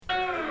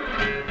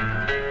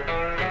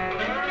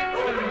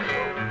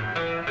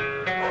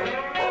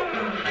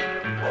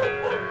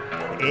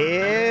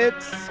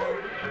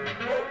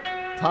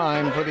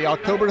time for the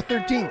October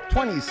 13th,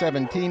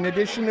 2017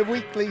 edition of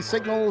Weekly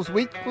Signals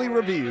Weekly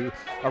Review,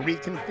 a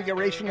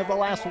reconfiguration of the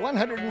last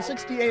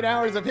 168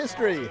 hours of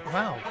history.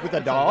 Wow. With a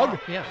dog?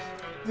 Yes.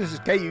 This is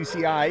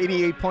KUCI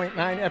 88.9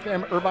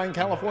 FM, Irvine,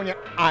 California.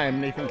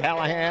 I'm Nathan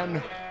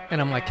Callahan.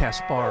 And I'm Mike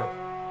Kaspar.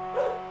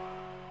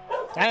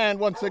 And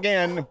once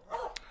again,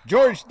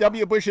 George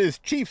W. Bush's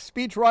chief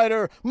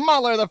speechwriter,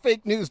 Mahler the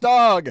fake news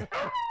dog.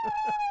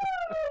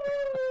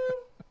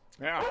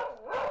 Yeah.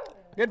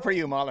 Good for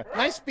you, Mahler.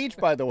 Nice speech,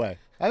 by the way.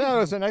 I thought it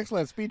was an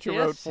excellent speech you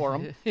wrote for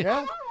him.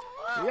 Yeah?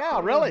 Yeah,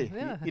 really.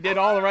 Yeah. You did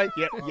all the right,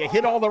 you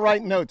hit all the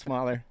right notes,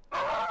 Mahler.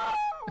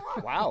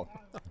 Wow.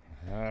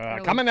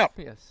 Coming up,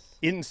 Yes.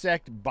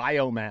 insect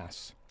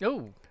biomass.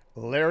 Oh.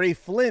 Larry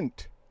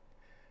Flint,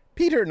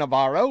 Peter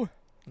Navarro,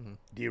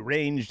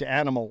 deranged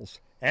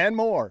animals, and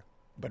more.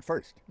 But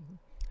first,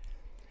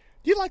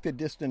 do you like the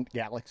distant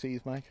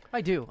galaxies, Mike?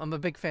 I do. I'm a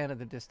big fan of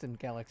the distant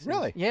galaxies.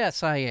 Really?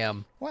 Yes, I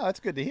am. Wow,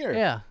 that's good to hear.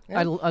 Yeah.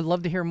 I'd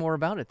love to hear more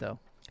about it, though.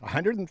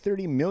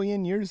 130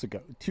 million years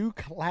ago, two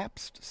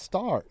collapsed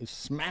stars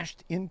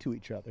smashed into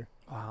each other.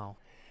 Wow.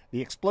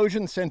 The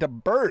explosion sent a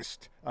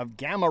burst of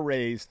gamma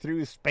rays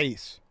through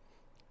space.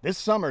 This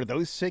summer,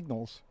 those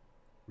signals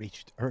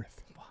reached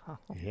Earth. Wow.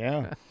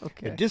 Yeah.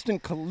 Okay. A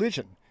distant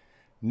collision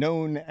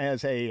known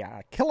as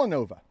a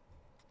kilonova.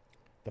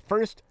 The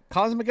first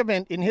cosmic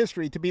event in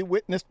history to be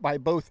witnessed by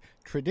both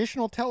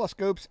traditional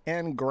telescopes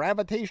and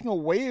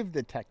gravitational wave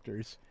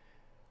detectors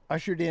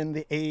ushered in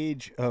the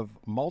age of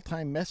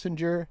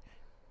multi-messenger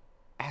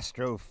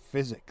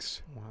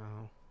astrophysics.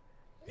 Wow.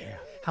 Yeah.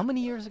 How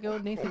many years ago,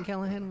 Nathan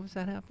Callahan, was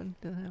that happened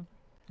to him?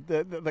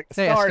 The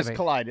They stars estimate.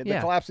 collided. Yeah.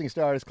 The collapsing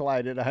stars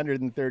collided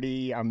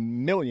 130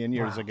 million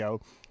years Wow.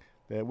 ago.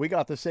 We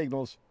got the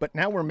signals, but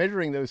now we're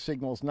measuring those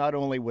signals not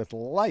only with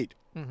light,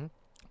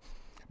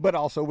 but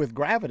also with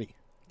gravity.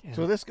 Yeah.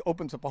 So this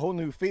opens up a whole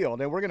new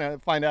field, and we're going to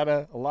find out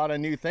a lot of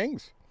new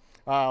things,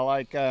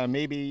 like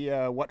maybe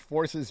what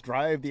forces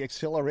drive the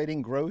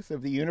accelerating growth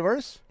of the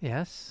universe,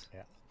 Yes.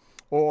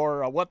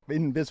 or what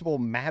invisible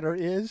matter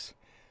is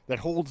that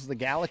holds the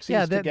galaxies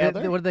Yeah,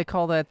 together. what do they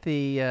call that?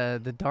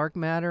 The dark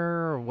matter,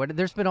 or what?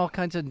 There's been all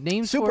kinds of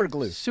names for it.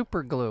 Superglue.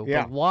 Superglue.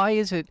 Yeah. But why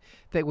is it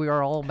that we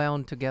are all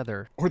bound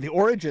together? Or the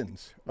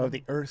origins of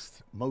the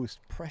Earth's most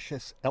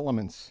precious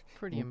elements: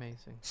 Pretty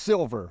amazing.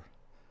 silver,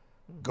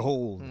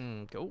 gold,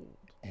 Gold.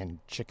 and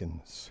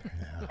chickens.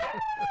 Yeah.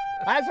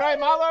 That's right,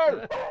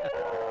 Mahler.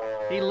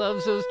 He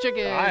loves those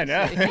chickens. I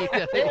know. He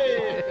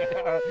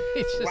does.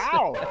 He's just-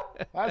 Wow,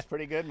 that's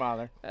pretty good,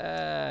 Mahler.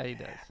 He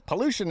does.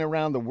 Pollution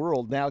around the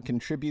world now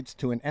contributes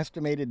to an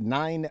estimated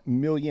 9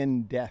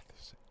 million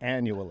deaths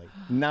annually.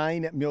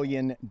 9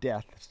 million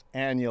deaths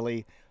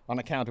annually on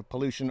account of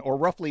pollution, or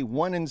roughly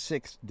 1 in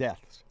 6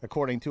 deaths,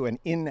 according to an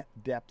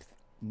in-depth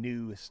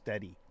new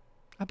study.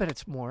 I bet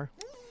it's more.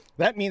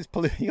 That means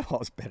pollution. You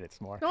always bet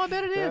it's more. No, I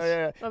bet it is.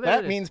 I bet That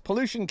it is. means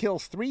pollution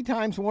kills 3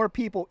 times more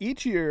people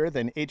each year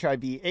than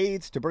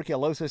HIV/AIDS,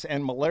 tuberculosis,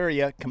 and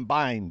malaria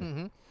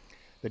combined.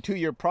 The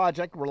 2-year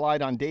project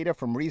relied on data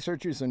from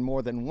researchers in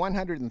more than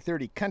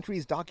 130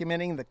 countries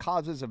documenting the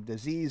causes of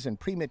disease and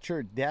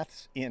premature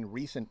deaths in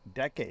recent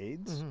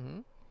decades.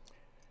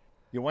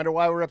 You wonder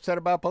why we're upset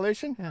about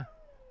pollution? Yeah.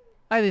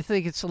 I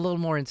think it's a little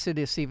more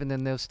insidious even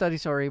than those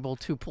studies are able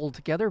to pull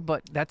together,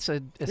 but that's a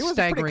It was a pretty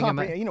staggering amount.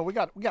 comprehensive. You know, we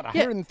got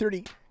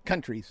 130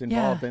 countries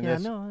involved in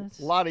this. no, it's-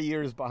 A lot of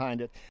years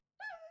behind it.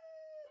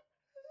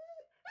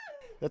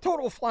 The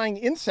total flying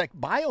insect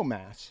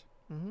biomass,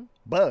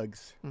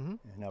 bugs, in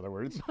other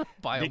words,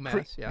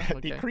 Biomass, yeah, okay.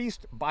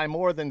 decreased by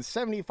more than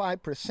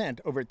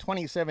 75% over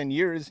 27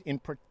 years in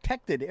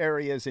protected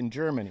areas in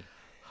Germany.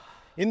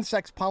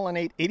 Insects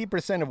pollinate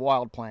 80% of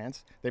wild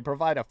plants. They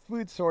provide a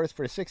food source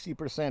for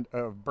 60%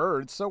 of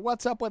birds. So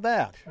what's up with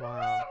that?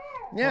 Wow.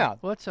 Yeah.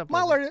 What's up with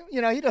Mahler,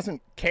 he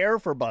doesn't care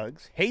for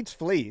bugs, hates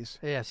fleas,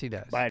 Yes, he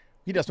does. but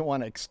he doesn't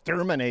want to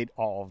exterminate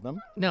all of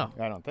them. No.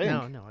 I don't think.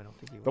 No, I don't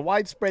think he The will.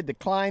 widespread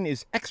decline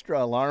is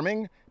extra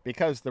alarming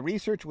because the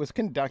research was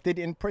conducted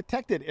in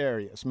protected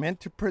areas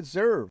meant to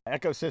preserve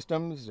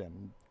ecosystems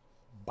and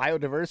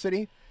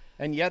biodiversity,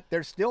 and yet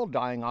they're still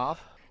dying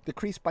off,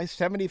 decreased by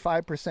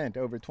 75%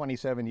 over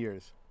 27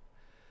 years.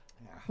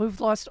 We've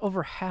lost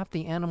over half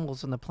the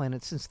animals on the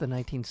planet since the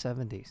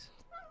 1970s.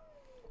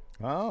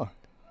 Oh,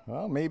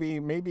 well, maybe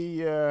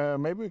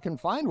we can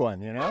find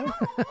one,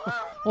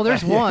 Well,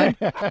 there's one.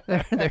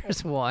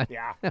 There's one.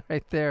 Yeah.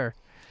 Right there.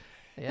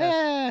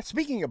 Yes.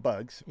 Speaking of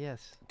bugs,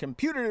 Yes.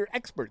 computer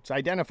experts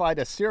identified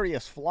a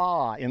serious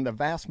flaw in the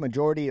vast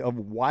majority of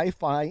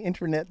Wi-Fi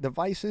internet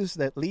devices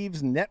that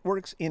leaves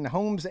networks in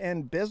homes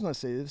and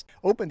businesses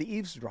open to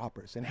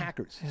eavesdroppers and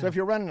hackers. So if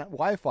you're running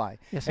Wi-Fi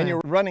Yes, and I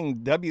you're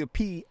running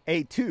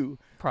WPA2, which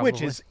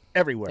Probably. is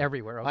everywhere.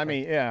 Everywhere, I okay.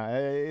 mean,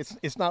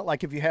 it's not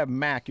like if you have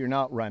Mac, you're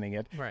not running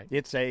it. Right.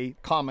 It's a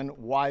common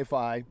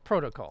Wi-Fi.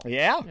 Protocol.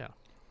 Yeah? Yeah.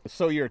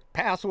 So your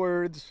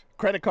passwords,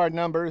 credit card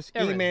numbers,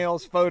 Everything.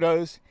 emails,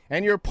 photos,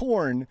 and your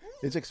porn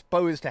is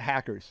exposed to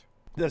hackers.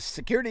 The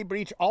security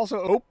breach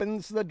also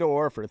opens the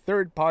door for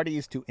third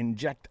parties to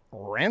inject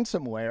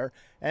ransomware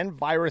and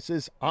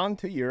viruses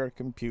onto your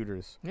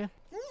computers. Yeah.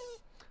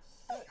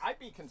 I'd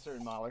be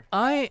concerned, Mahler.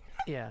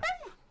 Yeah.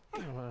 I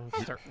don't want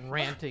to start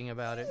ranting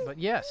about it, but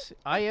yes,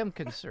 I am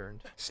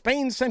concerned.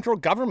 Spain's central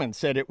government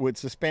said it would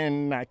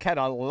suspend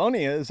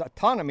Catalonia's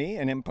autonomy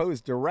and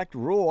impose direct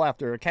rule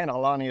after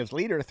Catalonia's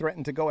leader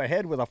threatened to go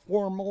ahead with a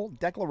formal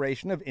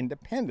declaration of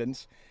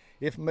independence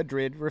if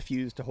Madrid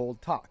refused to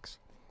hold talks.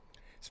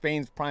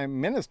 Spain's Prime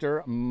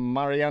Minister,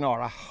 Mariano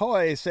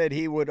Rajoy, said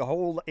he would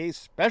hold a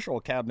special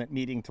cabinet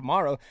meeting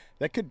tomorrow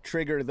that could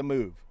trigger the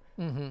move.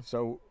 Mm-hmm.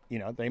 So,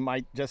 they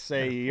might just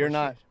say, you're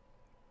not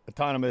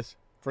autonomous,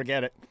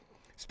 forget it.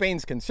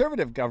 Spain's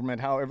conservative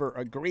government, however,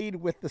 agreed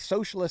with the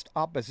socialist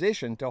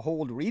opposition to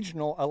hold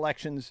regional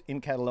elections in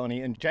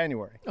Catalonia in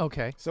January.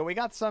 Okay. So we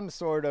got some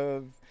sort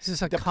of Is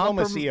this a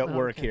diplomacy at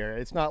work here.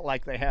 It's not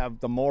like they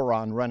have the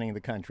moron running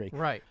the country.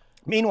 Right.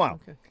 Meanwhile,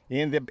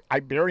 in the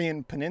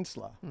Iberian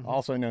Peninsula,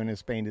 also known as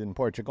Spain and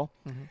Portugal,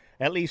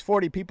 at least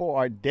 40 people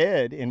are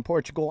dead in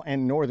Portugal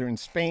and northern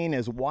Spain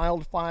as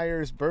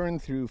wildfires burn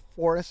through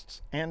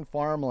forests and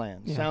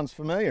farmlands. Yeah. Sounds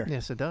familiar?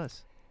 Yes, it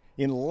does.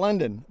 In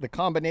London, the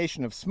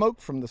combination of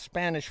smoke from the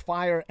Spanish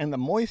fire and the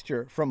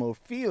moisture from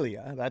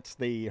Ophelia, that's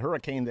the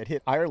hurricane that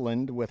hit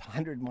Ireland with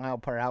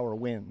 100-mile-per-hour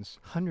winds.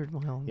 100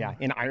 mile. Yeah,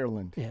 in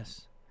Ireland.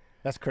 Yes.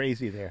 That's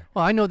crazy there.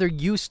 Well, I know they're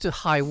used to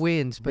high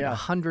winds, but Yeah.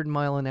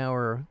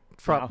 100-mile-an-hour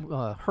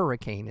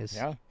hurricane is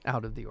out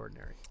of the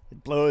ordinary.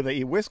 It'd blow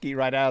the whiskey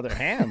right out of their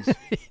hands.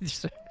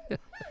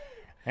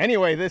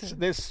 Anyway,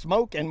 this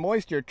smoke and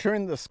moisture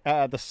turned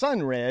the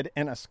sun red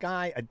and a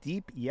sky a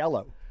deep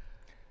yellow.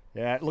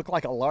 Yeah, it looked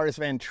like a Lars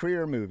Van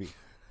Trier movie.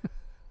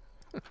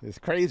 It's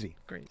crazy.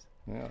 Crazy.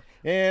 Yeah.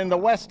 In the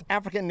West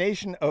African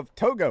nation of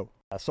Togo,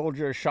 a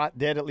soldier shot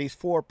dead at least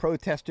 4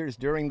 protesters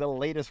during the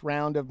latest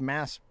round of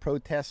mass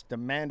protests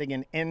demanding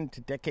an end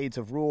to decades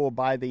of rule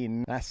by the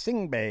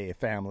Nasingbe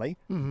family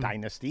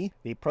dynasty.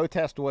 The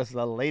protest was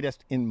the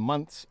latest in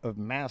months of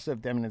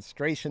massive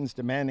demonstrations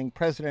demanding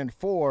President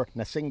for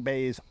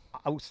Nasingbe's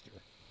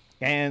ouster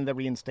and the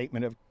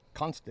reinstatement of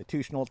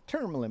constitutional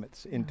term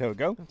limits in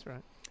Togo. That's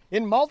right.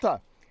 In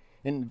Malta,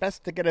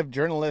 investigative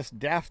journalist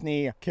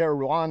Daphne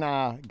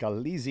Caruana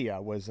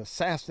Galizia was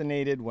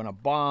assassinated when a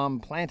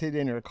bomb planted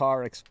in her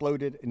car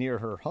exploded near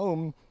her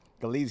home.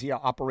 Galizia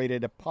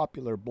operated a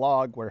popular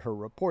blog where her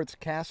reports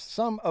cast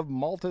some of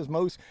Malta's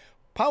most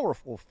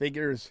powerful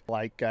figures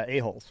like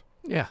a-holes.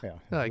 Yeah,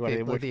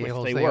 Which the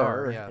a-holes they they were,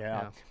 are.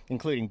 Yeah.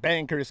 including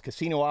bankers,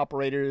 casino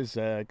operators,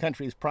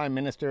 country's prime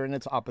minister, and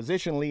its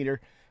opposition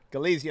leader.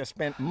 Galizia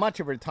spent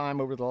much of her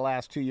time over the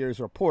last 2 years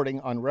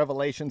reporting on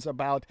revelations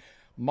about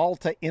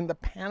Malta in the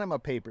Panama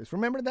Papers.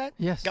 Remember that?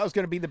 Yes. That was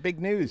going to be the big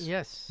news.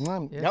 Yes.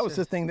 That was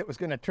the thing that was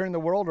going to turn the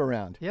world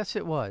around. Yes,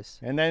 it was.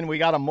 And then we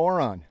got a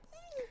moron.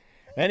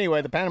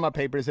 Anyway, the Panama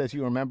Papers, as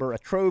you remember, a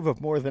trove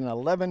of more than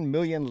 11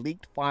 million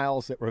leaked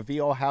files that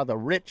reveal how the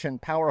rich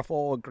and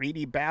powerful,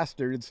 greedy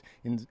bastards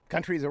in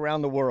countries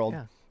around the world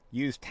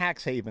use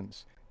tax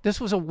havens. This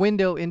was a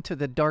window into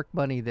the dark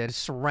money that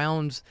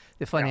surrounds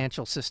the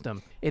financial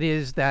system. It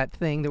is that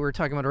thing that we were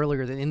talking about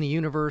earlier, that in the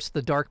universe,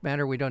 the dark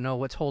matter, we don't know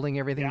what's holding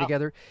everything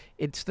together.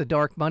 It's the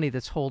dark money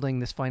that's holding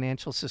this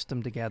financial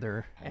system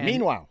together. And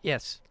meanwhile,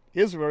 yes,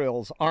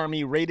 Israel's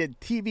army raided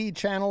TV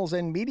channels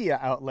and media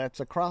outlets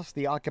across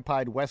the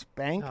occupied West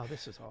Bank. Oh,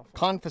 this is awful.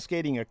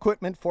 Confiscating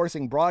equipment,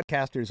 forcing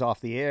broadcasters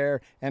off the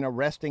air, and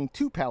arresting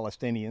 2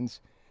 Palestinians.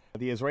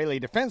 The Israeli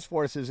Defense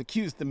Forces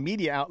accused the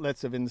media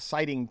outlets of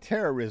inciting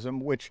terrorism,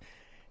 which,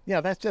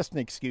 that's just an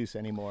excuse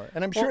anymore.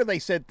 And I'm sure they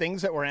said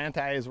things that were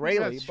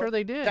anti-Israeli. Yeah, sure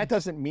they did. That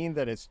doesn't mean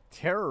that it's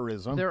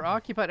terrorism. They're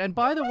occupied. And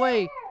by the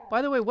way,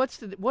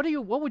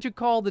 what would you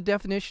call the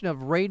definition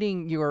of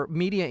raiding your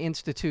media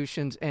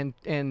institutions and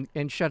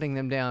shutting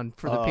them down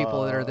for the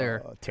people that are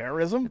there?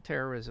 Terrorism?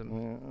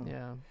 Terrorism.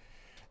 Yeah.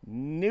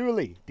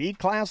 Newly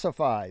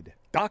declassified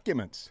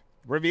documents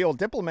revealed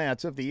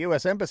diplomats of the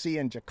U.S. Embassy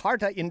in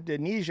Jakarta,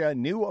 Indonesia,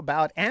 knew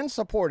about and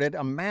supported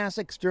a mass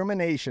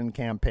extermination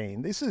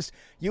campaign. This is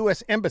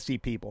U.S. Embassy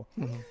people.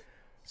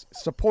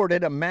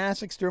 Supported a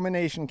mass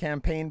extermination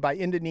campaign by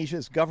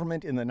Indonesia's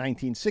government in the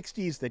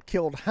 1960s that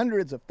killed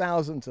hundreds of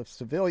thousands of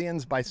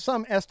civilians, by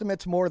some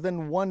estimates more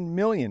than 1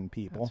 million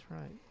people.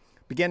 That's right.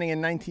 Beginning in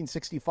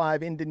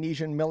 1965,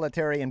 Indonesian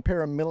military and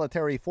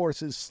paramilitary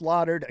forces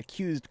slaughtered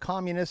accused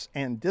communists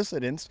and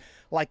dissidents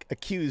like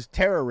accused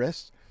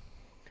terrorists.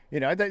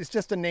 It's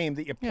just a name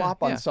that you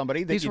plop on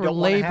somebody that these you were don't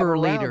want to have labor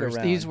around leaders.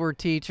 around. These were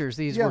teachers.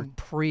 These were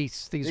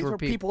priests. These were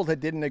people that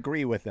didn't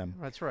agree with them.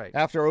 That's right.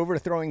 After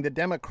overthrowing the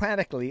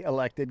democratically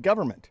elected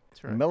government.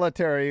 That's right. The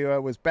military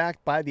was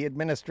backed by the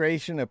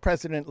administration of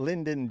President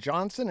Lyndon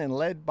Johnson and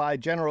led by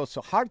General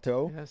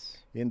Suharto. Yes.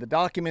 In the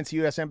documents,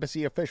 U.S.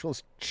 Embassy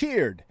officials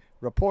cheered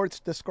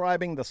reports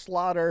describing the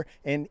slaughter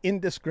and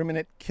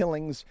indiscriminate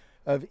killings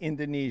of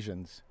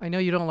Indonesians. I know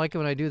you don't like it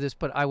when I do this,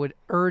 but I would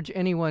urge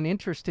anyone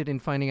interested in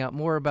finding out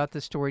more about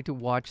this story to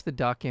watch the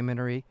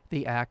documentary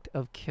The Act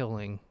of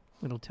Killing.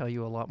 It'll tell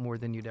you a lot more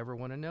than you'd ever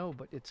want to know,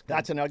 but it's good.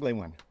 That's an ugly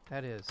one.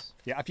 That is.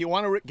 Yeah, if you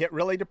want to get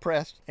really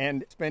depressed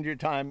and spend your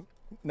time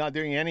not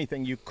doing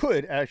anything, you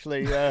could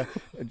actually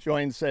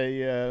join,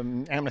 say,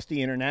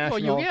 Amnesty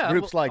International,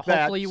 groups like that.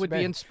 Hopefully you would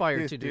be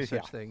inspired to do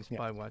such things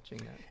by watching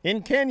that.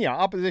 In Kenya,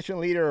 opposition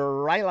leader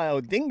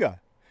Raila Odinga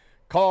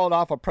called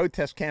off a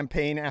protest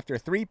campaign after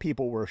 3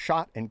 people were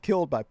shot and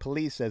killed by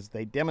police as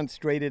they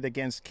demonstrated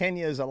against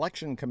Kenya's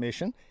election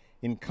commission.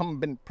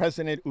 Incumbent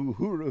President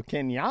Uhuru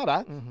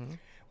Kenyatta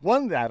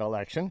won that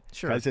election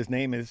because his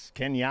name is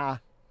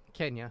Kenya.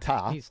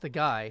 He's the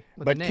guy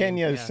with But the name.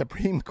 Kenya's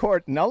Supreme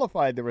Court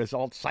nullified the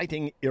results,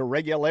 citing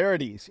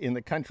irregularities in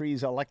the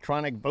country's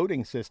electronic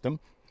voting system.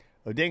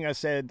 Odinga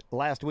said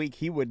last week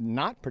he would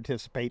not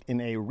participate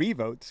in a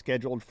revote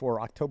scheduled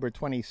for October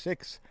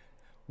 26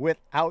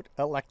 without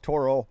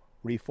electoral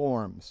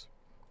reforms.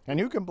 And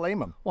who can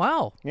blame him?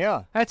 Wow.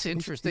 Yeah. That's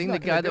interesting. The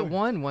guy that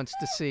won wants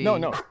to see...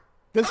 No.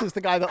 This is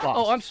the guy that lost.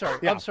 Oh, I'm sorry.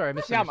 Yeah. I'm sorry. I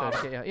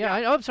misunderstood.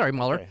 I'm sorry,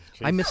 Mueller. Okay,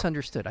 I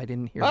misunderstood. I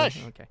didn't hear Hush.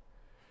 that. Okay.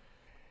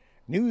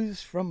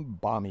 News from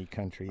balmy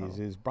countries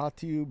is brought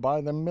to you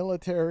by the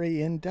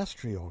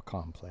military-industrial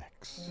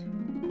complex.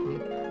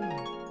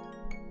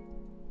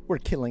 Where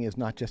killing is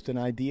not just an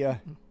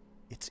idea,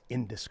 it's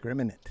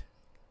indiscriminate.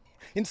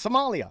 In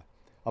Somalia,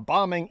 a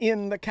bombing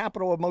in the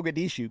capital of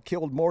Mogadishu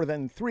killed more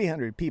than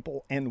 300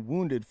 people and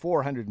wounded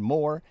 400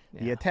 more.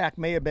 The attack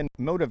may have been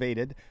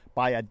motivated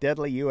by a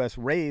deadly U.S.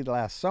 raid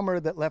last summer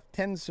that left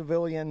 10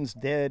 civilians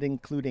dead,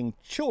 including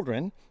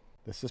children.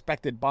 The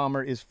suspected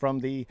bomber is from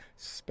the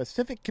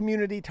specific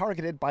community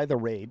targeted by the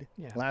raid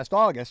last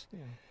August,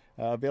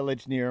 a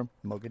village near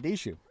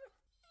Mogadishu.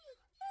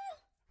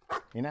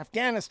 In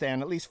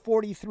Afghanistan, at least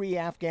 43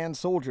 Afghan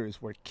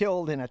soldiers were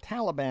killed in a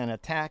Taliban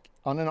attack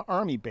on an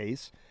army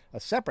base. A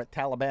separate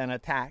Taliban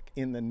attack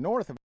in the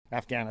north of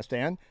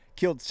Afghanistan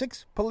killed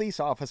 6 police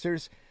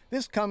officers.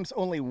 This comes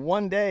only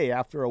one day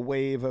after a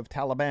wave of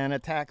Taliban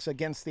attacks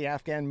against the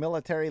Afghan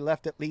military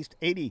left at least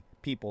 80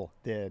 people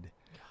dead.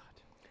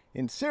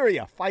 In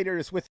Syria,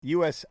 fighters with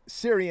U.S.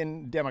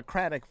 Syrian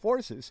Democratic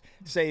Forces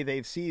say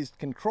they've seized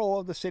control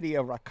of the city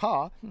of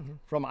Raqqa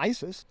from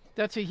ISIS.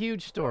 That's a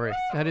huge story.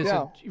 That is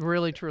a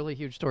really, truly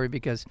huge story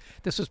because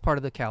this was part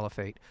of the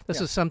caliphate.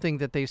 This is something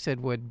that they said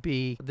would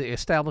be the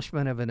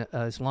establishment of an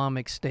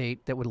Islamic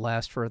state that would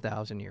last for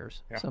 1,000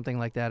 years, something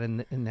like that.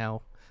 And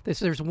now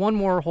there's one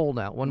more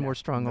holdout, one more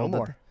stronghold. No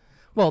more.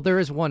 Well, there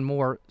is one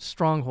more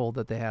stronghold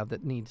that they have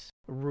that needs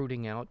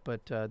rooting out,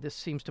 but this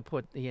seems to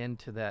put the end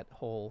to that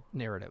whole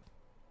narrative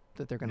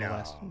that they're going to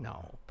last.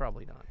 No,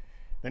 probably not.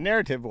 The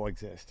narrative will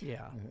exist.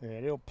 Yeah.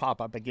 It'll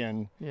pop up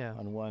again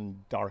on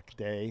one dark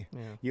day. Yeah.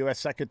 U.S.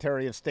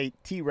 Secretary of State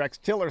T. Rex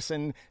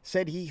Tillerson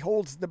said he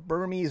holds the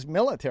Burmese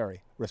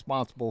military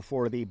responsible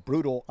for the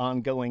brutal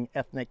ongoing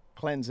ethnic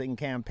cleansing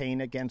campaign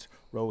against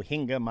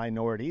Rohingya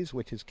minorities,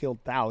 which has killed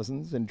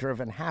thousands and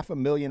driven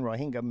 500,000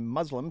 Rohingya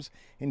Muslims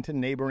into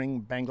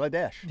neighboring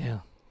Bangladesh. Yeah.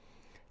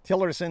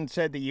 Tillerson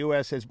said the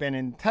U.S. has been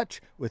in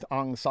touch with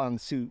Aung San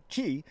Suu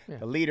Kyi,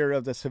 the leader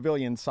of the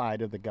civilian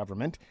side of the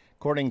government.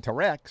 According to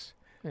Rex,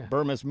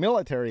 Burma's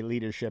military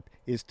leadership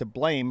is to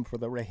blame for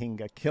the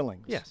Rohingya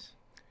killings. Yes.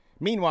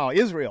 Meanwhile,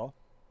 Israel,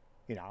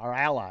 our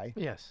ally,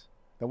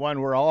 the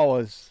one we're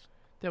always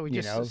that we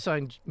just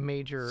signed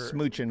major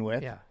smooching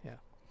with, yeah,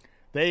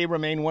 they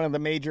remain one of the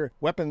major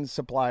weapons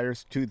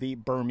suppliers to the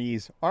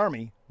Burmese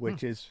army,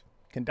 which is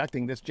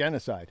conducting this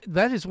genocide.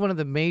 That is one of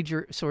the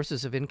major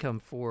sources of income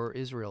for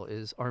Israel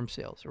is arms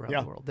sales around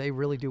the world. They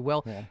really do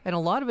well. Yeah. And a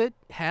lot of it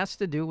has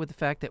to do with the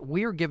fact that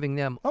we're giving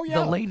them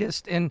the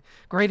latest and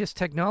greatest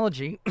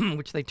technology,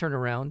 which they turn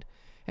around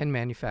and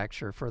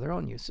manufacture for their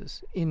own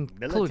uses,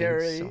 including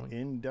military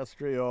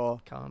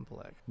industrial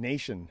complex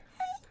nation.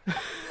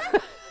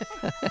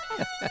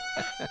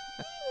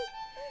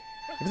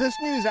 If this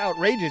news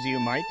outrages you,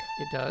 Mike,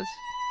 it does.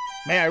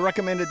 May I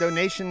recommend a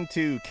donation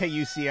to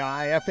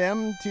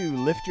KUCI-FM to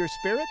lift your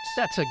spirits?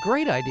 That's a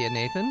great idea,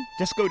 Nathan.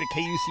 Just go to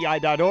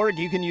KUCI.org.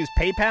 You can use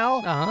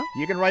PayPal.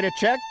 You can write a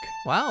check.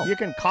 Wow. You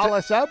can call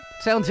us up.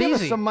 Sounds Give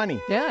easy. us some money.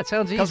 Yeah, it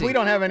sounds easy. Because we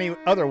don't have any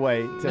other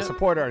way to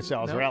support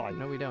ourselves, really.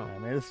 No, we don't. I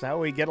mean, this is how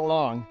we get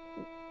along.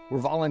 We're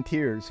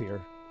volunteers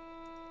here.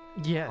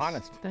 Yes.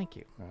 Honest. Thank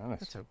you. Honest.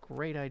 That's a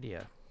great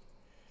idea.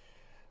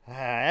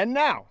 And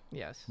now,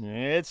 yes,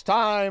 it's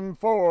time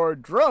for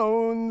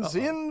Drones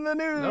in the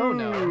News.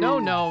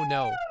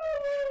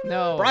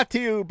 No. Brought to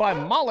you by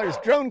Mahler's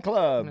Drone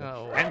Club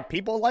No. and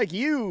people like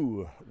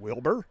you,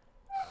 Wilbur.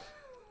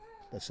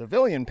 The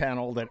civilian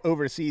panel that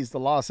oversees the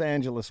Los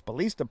Angeles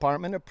Police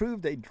Department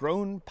approved a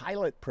drone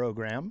pilot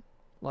program.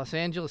 Los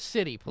Angeles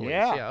City Police.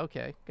 Yeah.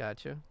 Okay,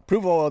 gotcha.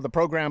 Approval of the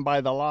program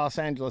by the Los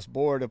Angeles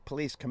Board of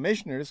Police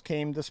Commissioners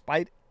came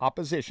despite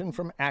opposition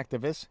from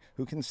activists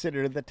who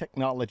consider the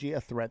technology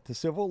a threat to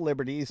civil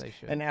liberties,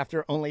 and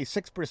after only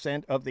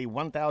 6% of the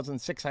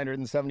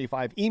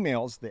 1,675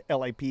 emails the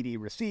LAPD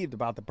received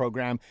about the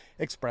program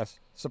expressed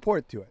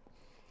support to it.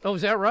 Oh,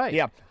 is that right?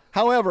 Yeah.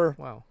 However,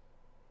 wow.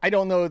 I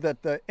don't know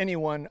that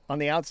anyone on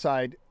the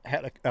outside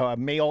had a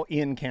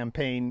mail-in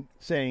campaign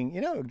saying,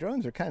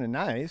 drones are kind of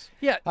nice.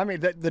 Yeah. I mean,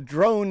 the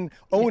drone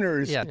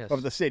owners Yeah, yes.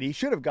 of the city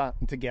should have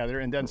gotten together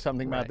and done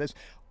something about Right. this.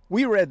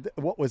 We read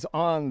what was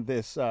on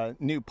this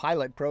new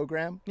pilot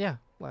program, Yeah,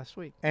 last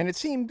week. and it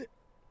seemed,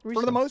 for the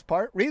Reasonable. most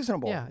part,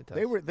 reasonable. Yeah, it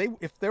does.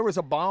 If there was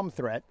a bomb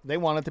threat, they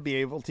wanted to be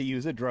able to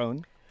use a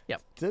drone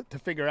Yep. to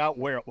figure out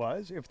where it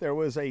was. If there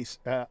was a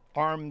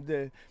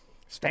armed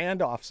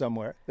standoff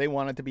somewhere, they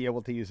wanted to be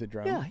able to use a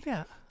drone.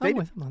 Yeah. I'm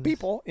with them on this.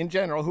 People in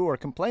general who are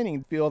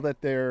complaining feel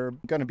that they're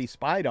going to be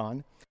spied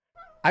on.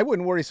 I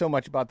wouldn't worry so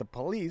much about the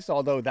police,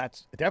 although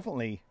that's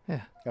definitely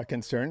Yeah. a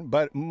concern,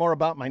 but more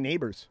about my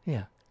neighbors.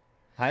 Yeah.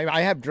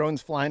 I have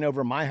drones flying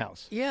over my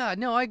house. Yeah,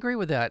 no, I agree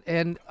with that.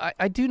 And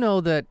I do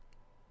know that,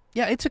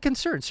 yeah, it's a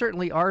concern.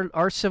 Certainly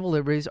our civil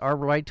liberties, our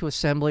right to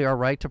assembly, our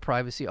right to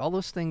privacy, all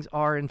those things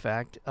are, in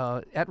fact,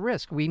 at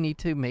risk. We need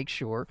to make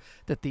sure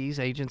that these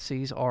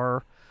agencies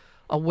are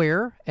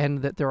aware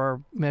and that there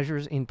are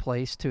measures in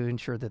place to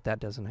ensure that that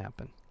doesn't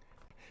happen.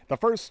 The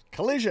first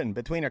collision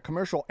between a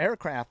commercial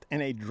aircraft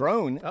and a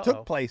drone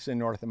took place in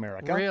North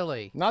America.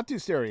 Really? Not too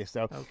serious,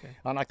 though. Okay.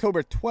 On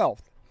October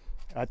 12th,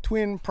 a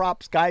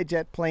twin-prop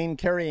Skyjet plane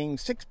carrying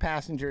 6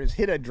 passengers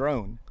hit a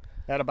drone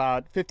at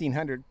about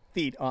 1,500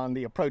 feet on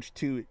the approach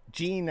to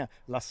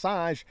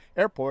Jean-Lesage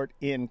Airport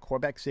in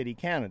Quebec City,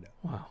 Canada.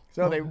 Wow.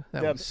 So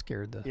that was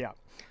scared the... Yeah.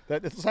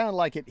 It sounded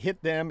like it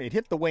hit them. It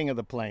hit the wing of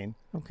the plane.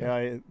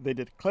 Okay. They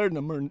declared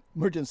an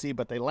emergency,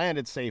 but they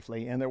landed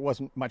safely, and there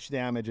wasn't much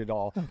damage at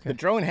all. Okay. The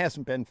drone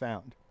hasn't been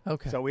found.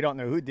 Okay. So we don't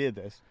know who did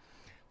this.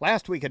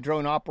 Last week, a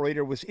drone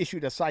operator was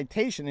issued a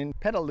citation in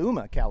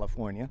Petaluma,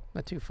 California,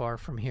 Not too far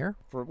from here.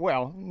 for,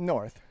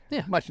 north.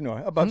 Yeah. Much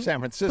north, above San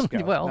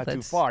Francisco. Well, not too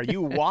that's- far.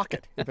 You walk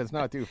it if it's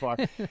not too far.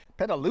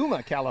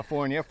 Petaluma,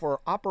 California, for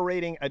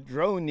operating a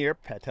drone near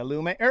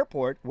Petaluma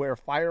Airport, where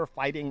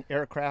firefighting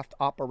aircraft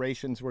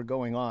operations were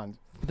going on.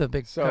 The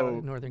big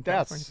So Northern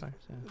that's California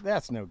fires. Yeah.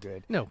 that's no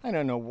good. No. I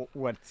don't know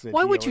what's the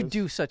Why would deal you is.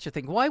 do such a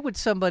thing? Why would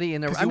somebody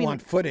in there? 'Cause you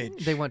want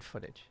footage. They want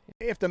footage.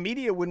 If the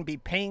media wouldn't be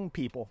paying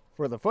people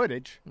for the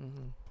footage,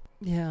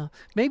 Yeah,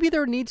 maybe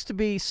there needs to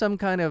be some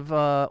kind of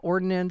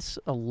ordinance,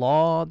 a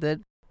law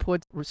that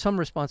puts some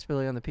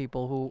responsibility on the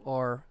people who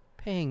are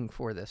paying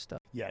for this stuff.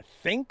 you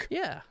think?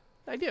 Yeah,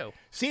 I do.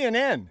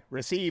 CNN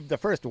received the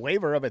first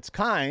waiver of its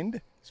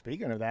kind,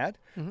 speaking of that,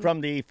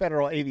 from the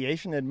Federal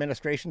Aviation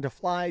Administration to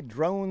fly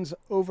drones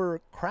over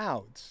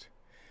crowds.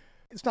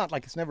 It's not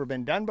like it's never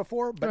been done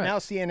before, but Right. now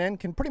CNN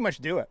can pretty much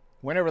do it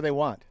whenever they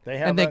want. They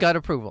have And they got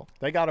approval.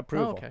 they got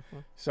approval. okay.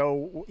 Well. So,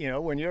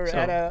 when you're So-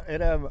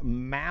 at a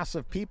mass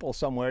of people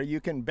somewhere, you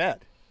can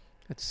bet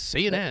It's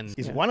CNN.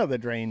 he's Yeah. one of the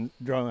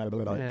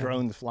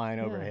drones flying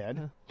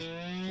overhead.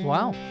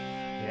 Wow,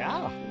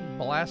 Yeah.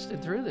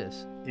 blasted through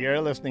this. You're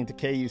listening to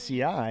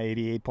KUCI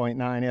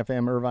 88.9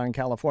 FM, Irvine,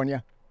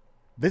 California.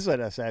 Visit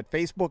us at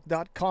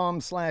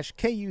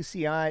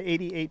facebook.com/KUCI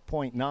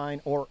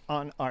 88.9 or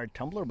on our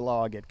Tumblr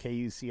blog at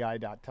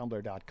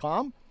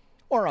kuci.tumblr.com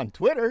or on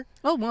Twitter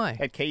Oh my!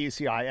 at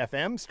KUCI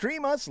FM.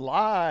 Stream us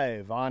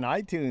live on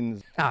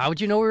iTunes. How would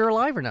you know we were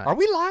live or not? Are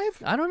we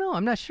live? I don't know.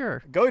 I'm not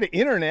sure. Go to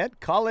internet,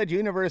 College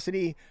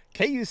University,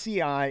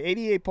 KUCI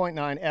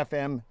 88.9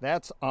 FM.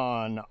 That's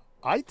on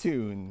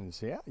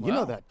iTunes. Yeah, you know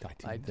Wow. that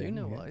iTunes I do thing,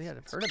 know. yes. Yeah,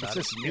 I've heard about It's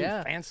this it. new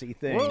Yeah. fancy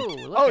thing. Whoa,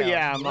 look oh out,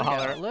 yeah, look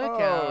Mahler. out, look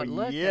oh, out,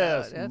 look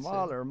yes, out. That's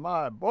Mahler,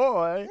 my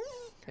boy.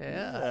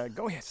 Yeah.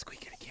 Go ahead,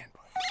 squeak it again, boy.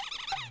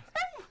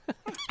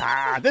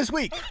 This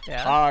week,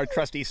 Yeah. our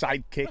trusty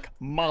sidekick,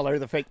 Mahler,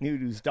 the fake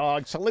news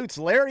dog, salutes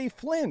Larry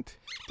Flint,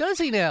 Does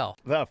he now?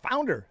 the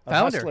founder of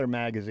Founder. Hustler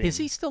magazine. Is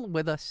he still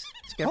with us?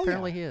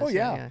 Apparently he is. Oh,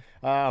 yeah.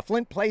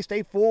 Flint placed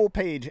a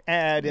full-page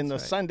ad in the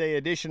Sunday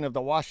edition of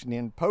the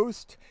Washington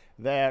Post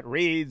that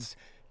reads,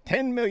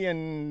 $10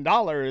 million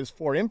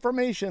for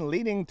information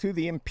leading to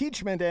the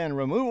impeachment and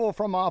removal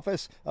from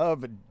office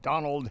of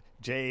Donald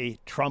J.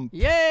 Trump.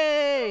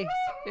 Yay!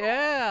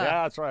 Yeah.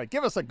 Yeah, that's right.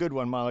 Give us a good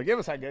one, Mahler. Give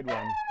us a good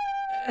one.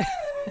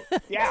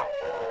 Yeah.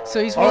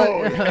 So he's one.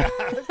 Oh, yeah.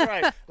 That's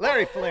right.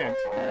 Larry Flint.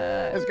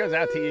 This goes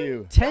out to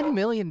you. $10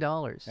 million.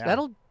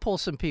 That'll pull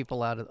some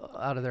people out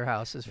of their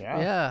houses.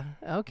 Yeah.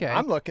 Okay.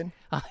 I'm looking.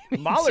 Me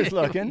Mahler's too,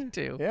 looking. me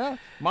too. Yeah.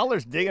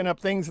 Mahler's digging up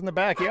things in the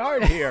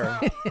backyard here.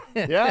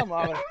 Yeah,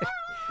 Mahler.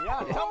 Yeah,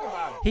 tell me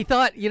about it. He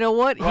thought, you know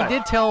what? What? He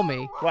did tell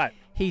me. What?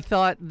 He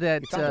thought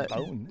that found a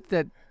bone.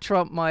 that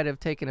Trump might have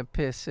taken a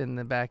piss in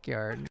the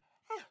backyard.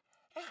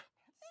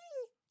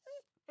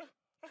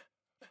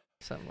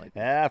 Something like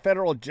that. A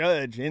federal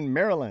judge in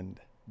Maryland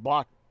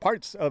blocked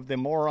parts of the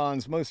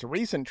moron's most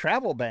recent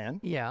travel ban.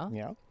 Yeah.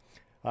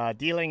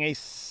 Dealing a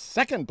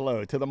second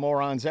blow to the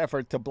moron's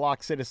effort to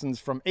block citizens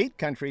from 8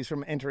 countries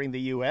from entering the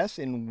U.S.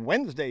 In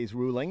Wednesday's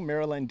ruling,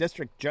 Maryland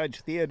District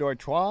Judge Theodore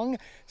Chuang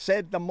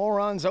said the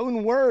moron's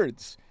own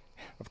words,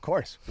 of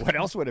course, what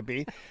else would it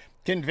be,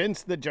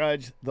 convinced the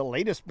judge the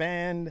latest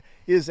ban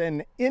is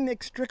an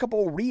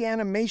inextricable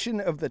reanimation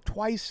of the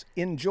twice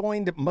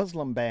enjoined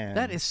Muslim ban.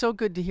 That is so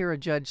good to hear a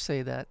judge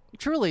say that.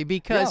 Truly,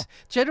 because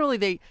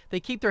generally they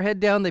keep their head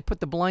down, they put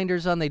the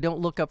blinders on, they don't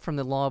look up from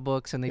the law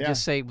books, and they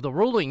just say, the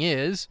ruling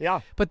is.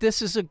 Yeah. But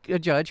this is a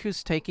judge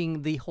who's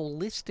taking the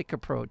holistic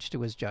approach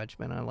to his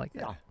judgment. I like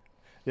that. Yeah.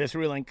 This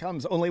ruling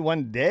comes only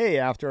one day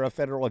after a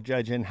federal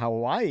judge in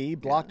Hawaii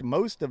blocked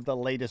most of the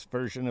latest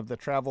version of the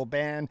travel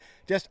ban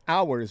just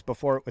hours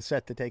before it was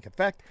set to take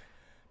effect.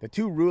 The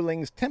two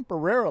rulings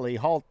temporarily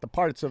halt the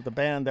parts of the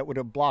ban that would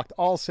have blocked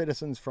all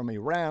citizens from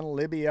Iran,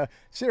 Libya,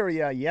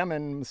 Syria,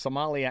 Yemen,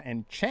 Somalia,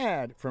 and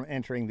Chad from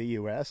entering the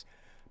U.S.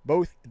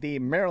 Both the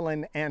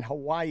Maryland and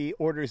Hawaii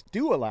orders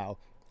do allow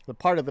the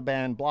part of the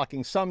ban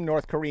blocking some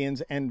North Koreans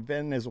and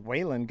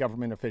Venezuelan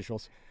government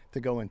officials to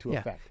go into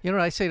effect. You know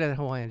what I say to the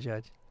Hawaiian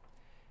judge?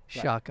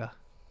 Shaka.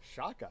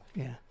 Shaka.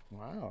 Yeah.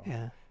 Wow.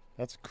 Yeah.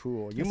 That's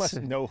cool. You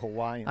must know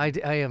Hawaiian. I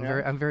am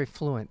I'm very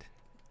fluent.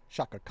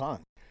 Shaka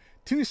Khan.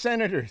 Two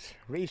senators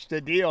reached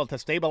a deal to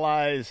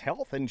stabilize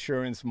health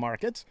insurance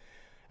markets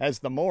as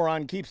the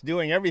moron keeps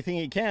doing everything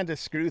he can to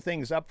screw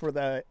things up for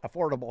the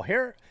Affordable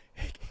Care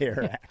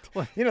Act.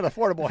 You know, the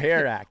Affordable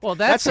Care Act. Well,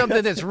 that's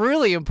something that's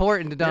really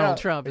important to Donald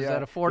Trump is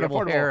that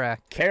Affordable Care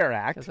Act.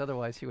 Because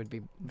otherwise he would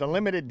be... The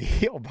limited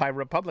deal by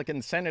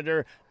Republican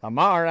Senator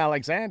Lamar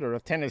Alexander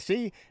of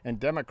Tennessee and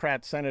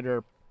Democrat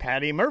Senator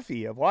Patty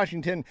Murphy of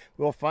Washington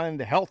will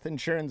fund health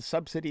insurance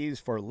subsidies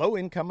for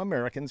low-income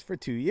Americans for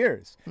 2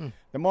 years.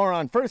 The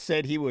moron first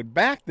said he would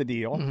back the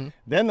deal.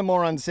 Then the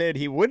moron said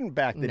he wouldn't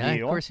back the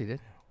deal. Of course he did.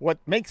 What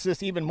makes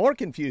this even more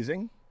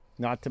confusing,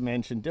 not to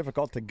mention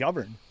difficult to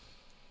govern,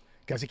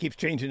 because he keeps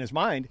changing his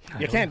mind.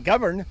 You can't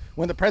govern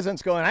when the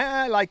president's going,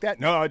 I like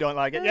that. No, I don't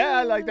like it. Yeah,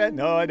 I like that.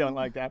 No, I don't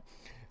like that.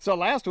 So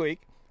last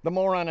week, the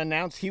moron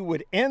announced he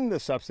would end the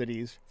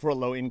subsidies for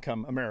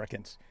low-income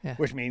Americans,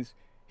 which means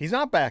he's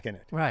not backing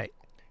it. Right.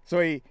 So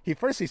he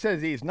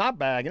says he's not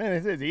backing it, and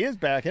he says he is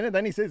backing it,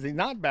 then he says he's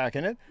not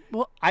backing it.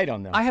 Well, I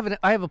don't know. I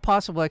have a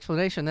possible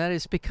explanation. That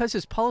is because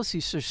his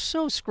policies are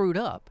so screwed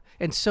up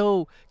and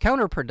so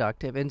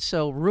counterproductive and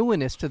so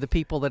ruinous to the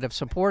people that have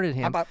supported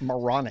him. How about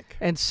moronic?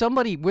 And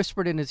somebody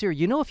whispered in his ear,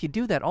 if you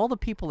do that, all the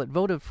people that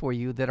voted for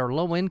you that are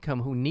low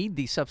income who need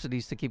these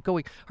subsidies to keep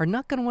going are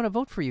not going to want to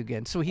vote for you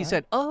again. So he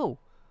said,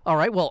 all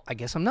right, well, I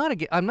guess I'm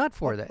not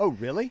for that. Oh,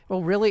 really?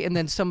 Oh, really? And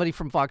then somebody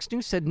from Fox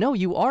News said, no,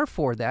 you are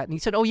for that. And he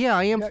said, oh, yeah,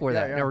 I am for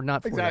that. Yeah. Or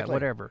not for that,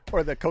 whatever.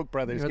 Or the Koch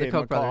brothers gave him a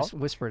call. The Koch brothers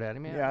whispered at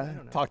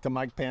him. Talked to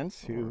Mike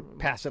Pence, who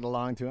passed it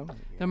along to him.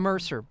 The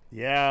Mercer.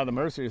 Yeah, the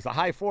Mercers, the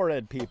high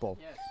forehead people.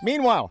 Yes.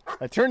 Meanwhile,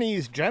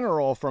 attorneys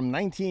general from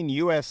 19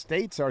 U.S.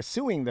 states are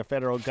suing the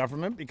federal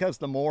government because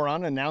the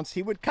moron announced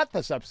he would cut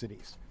the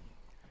subsidies.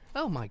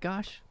 Oh, my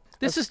gosh.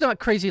 This is not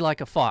crazy like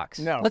a fox.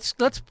 No. Let's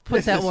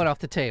put that one off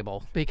the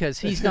table because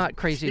he's not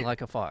crazy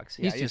like a fox.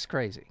 He's just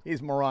crazy.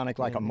 He's moronic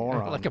like a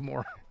moron. Like a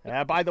moron.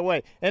 By the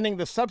way, ending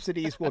the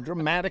subsidies will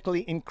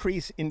dramatically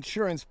increase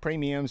insurance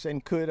premiums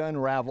and could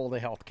unravel the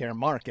healthcare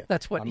market.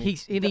 That's what he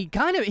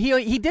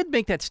did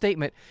make that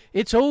statement.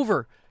 It's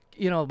over.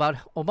 About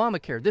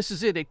Obamacare. This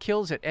is it. It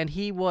kills it. And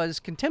he was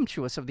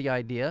contemptuous of the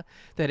idea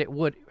that it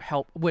would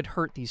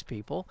hurt these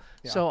people.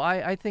 Yeah. So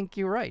I think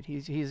you're right.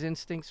 His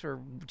instincts are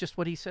just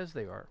what he says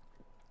they are.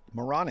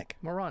 Moronic.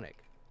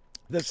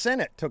 The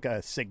Senate took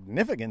a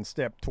significant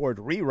step toward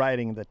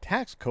rewriting the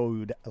tax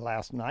code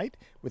last night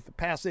with the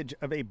passage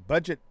of a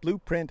budget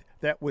blueprint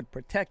that would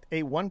protect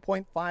a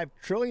 $1.5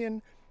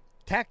 trillion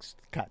tax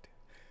cut.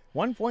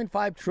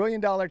 $1.5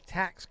 trillion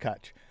tax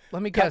cut.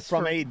 Let me guess.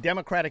 From a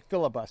Democratic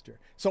filibuster.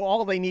 So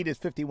all they need is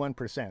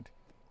 51%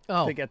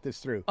 to get this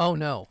through. Oh,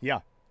 no. Yeah.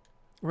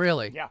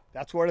 Really? Yeah,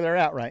 that's where they're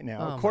at right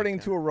now. According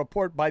to a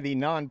report by the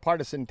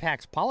Nonpartisan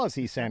Tax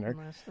Policy Center,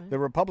 the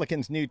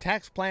Republicans' new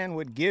tax plan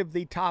would give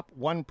the top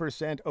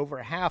 1%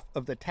 over half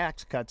of the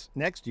tax cuts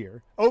next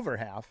year, over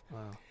half,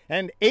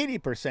 and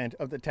 80%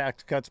 of the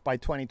tax cuts by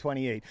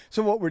 2028.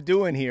 So what we're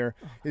doing here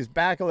is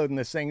backloading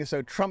this thing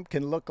so Trump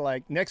can look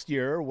like next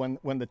year when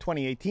the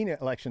 2018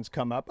 elections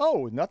come up,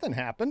 nothing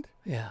happened.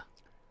 Yeah.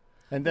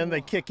 And then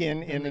they kick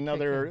in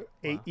another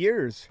 8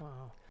 years.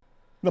 Wow.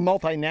 The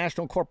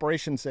multinational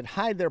corporations that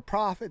hide their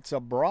profits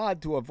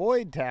abroad to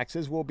avoid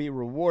taxes will be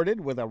rewarded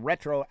with a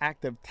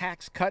retroactive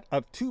tax cut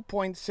of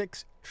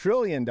 $2.6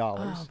 trillion.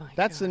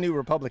 That's the new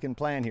Republican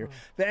plan here.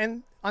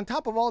 And on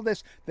top of all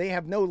this, they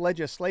have no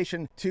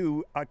legislation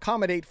to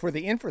accommodate for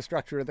the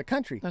infrastructure of the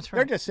country. That's right.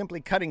 They're just simply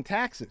cutting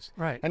taxes.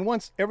 Right. And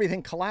once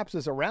everything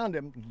collapses around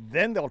them,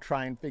 then they'll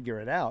try and figure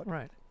it out.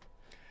 Right.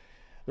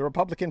 The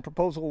Republican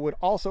proposal would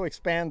also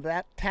expand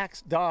that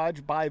tax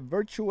dodge by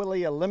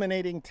virtually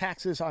eliminating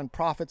taxes on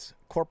profits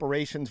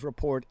corporations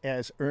report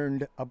as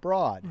earned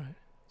abroad. Right.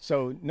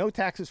 So no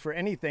taxes for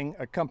anything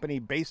a company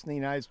based in the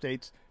United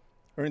States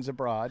earns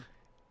abroad,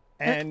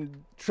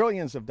 and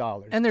trillions of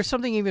dollars. And there's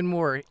something even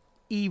more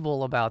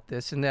evil about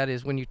this, and that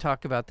is when you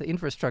talk about the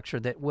infrastructure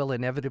that will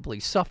inevitably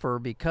suffer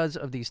because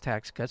of these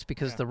tax cuts,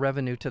 because the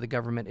revenue to the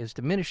government is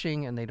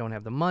diminishing and they don't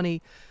have the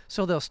money.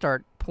 So they'll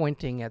start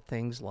pointing at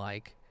things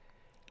like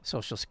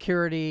Social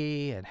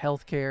Security and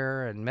health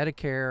care and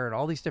Medicare and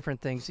all these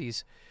different things,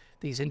 these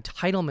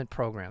entitlement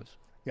programs.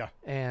 Yeah.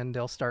 And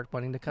they'll start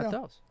wanting to cut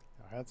those.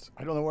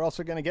 I don't know where else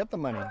they're going to get the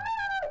money.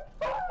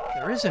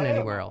 There isn't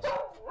anywhere else.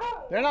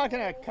 They're not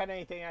going to cut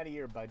anything out of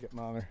your budget,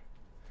 Mother.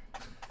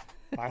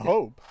 I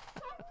hope.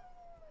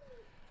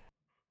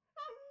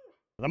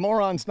 The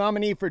Morons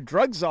nominee for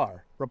drug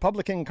czar,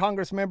 Republican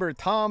Congressmember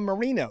Tom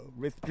Marino,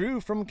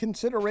 withdrew from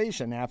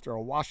consideration after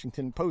a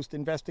Washington Post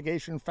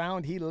investigation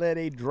found he led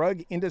a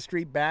drug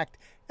industry-backed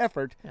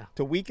effort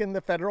to weaken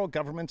the federal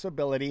government's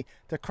ability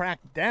to crack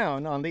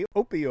down on the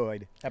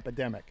opioid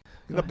epidemic.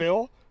 The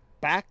bill,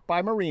 backed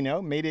by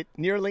Marino, made it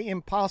nearly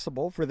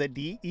impossible for the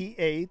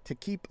DEA to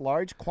keep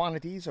large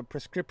quantities of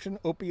prescription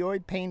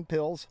opioid pain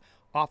pills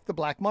off the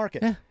black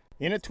market. Yeah.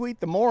 In a tweet,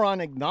 the moron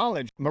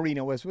acknowledged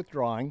Marino was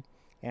withdrawing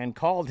and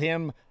called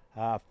him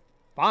a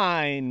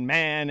fine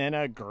man and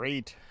a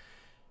great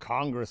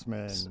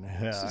congressman.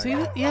 See,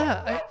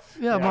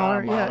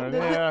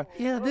 Mahler,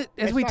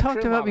 as we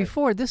talked about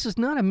before, this is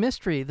not a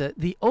mystery.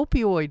 The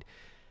opioid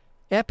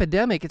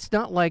epidemic, it's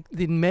not like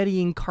the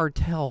Medellin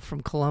cartel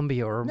from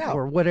Colombia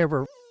or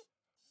whatever.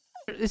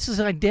 This is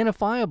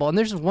identifiable. And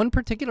there's one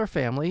particular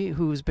family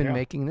who's been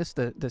making this,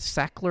 the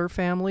Sackler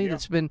family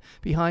that's been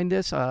behind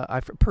this,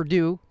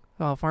 Purdue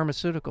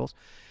Pharmaceuticals.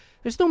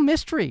 There's no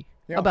mystery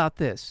about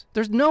this.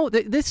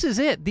 This is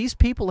it. These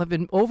people have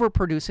been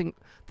overproducing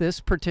this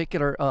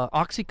particular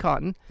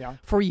OxyContin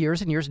for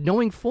years and years,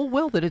 knowing full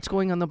well that it's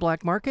going on the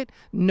black market.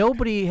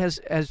 Nobody has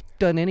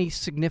done any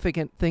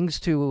significant things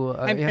to...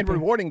 and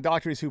rewarding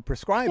doctors who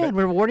prescribe it.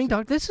 Rewarding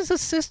doctors. This is a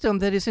system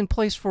that is in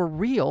place for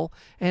real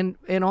and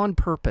on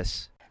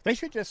purpose. They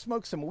should just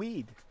smoke some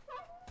weed.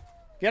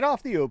 Get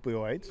off the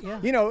opioids. Yeah.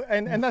 You know,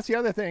 and that's the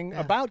other thing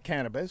about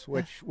cannabis,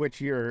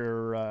 which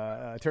your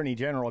Attorney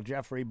General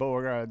Jeffrey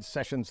Beauregard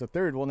Sessions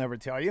III will never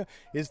tell you,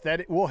 is that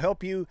it will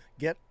help you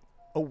get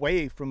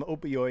away from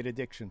opioid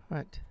addiction.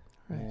 Right.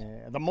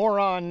 The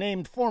moron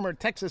named former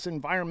Texas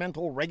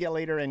environmental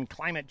regulator and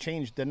climate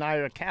change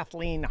denier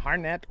Kathleen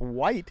Harnett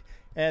White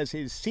as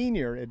his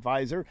senior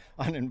advisor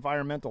on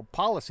environmental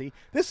policy.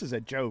 This is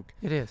a joke.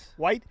 It is.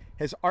 White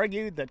has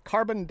argued that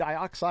carbon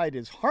dioxide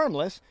is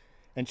harmless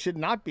and should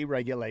not be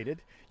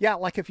regulated. Yeah,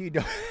 like if you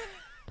don't...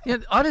 Yeah,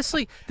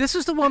 honestly, this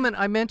is the woman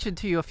I mentioned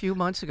to you a few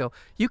months ago.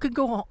 You could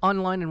go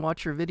online and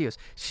watch her videos.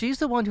 She's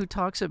the one who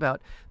talks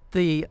about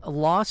the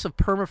loss of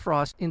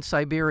permafrost in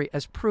Siberia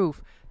as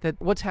proof that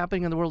what's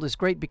happening in the world is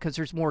great because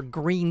there's more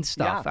green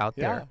stuff out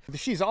there.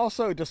 She's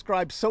also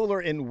described solar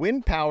and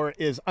wind power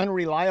as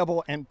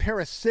unreliable and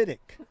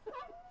parasitic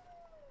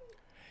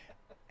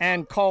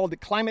and called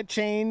climate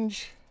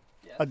change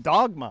a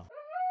dogma.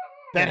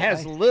 That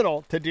has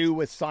little to do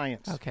with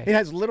science. Okay. It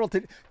has little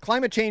to...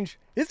 Climate change,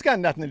 it's got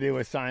nothing to do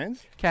with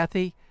science.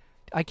 Kathy,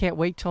 I can't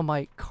wait till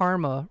my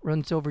karma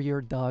runs over your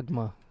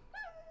dogma.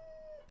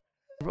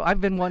 I've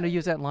been wanting to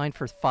use that line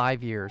for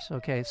 5 years.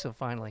 Okay, so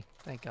finally.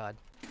 Thank God.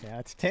 Yeah,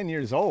 it's 10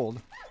 years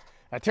old.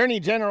 Attorney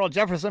General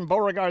Jefferson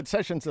Beauregard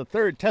Sessions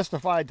III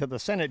testified to the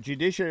Senate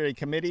Judiciary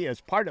Committee as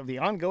part of the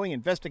ongoing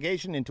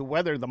investigation into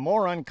whether the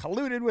moron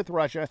colluded with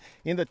Russia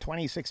in the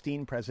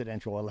 2016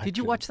 presidential election. Did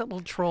you watch that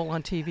little troll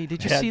on TV?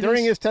 Did you see this?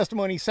 During his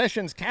testimony,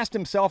 Sessions cast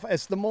himself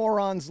as the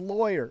moron's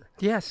lawyer.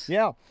 Yes.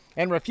 Yeah,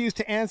 and refused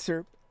to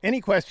answer any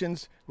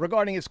questions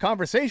regarding his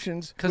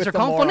conversations with they're the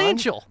moron.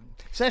 confidential.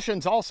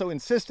 Sessions also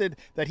insisted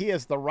that he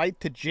has the right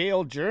to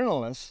jail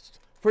journalists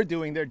for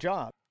doing their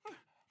job.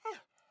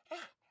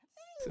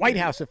 White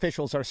House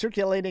officials are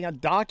circulating a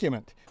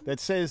document that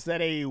says that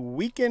a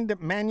weakened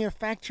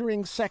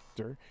manufacturing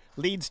sector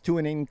leads to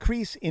an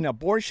increase in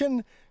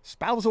abortion,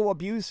 spousal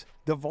abuse,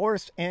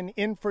 divorce, and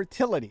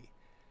infertility.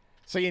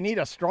 So you need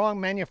a strong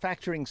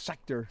manufacturing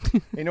sector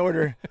in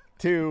order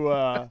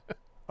to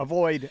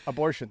avoid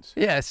abortions.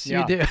 Yes,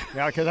 you do.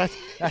 Yeah, because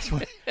that's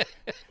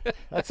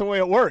the way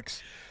it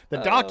works. The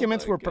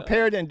documents were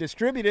prepared and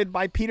distributed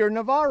by Peter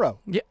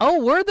Navarro. Yeah.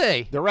 Oh, were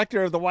they?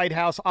 Director of the White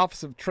House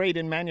Office of Trade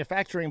and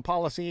Manufacturing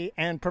Policy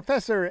and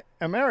Professor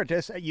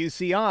Emeritus at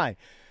UCI.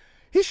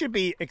 He should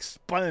be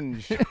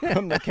expunged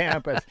from the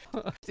campus.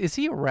 Is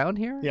he around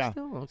here? Yeah.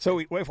 Still? Okay.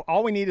 So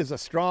all we need is a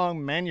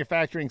strong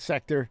manufacturing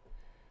sector,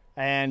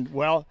 and,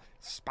 well,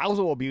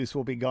 spousal abuse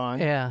will be gone.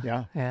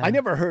 Yeah. I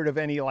never heard of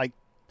any,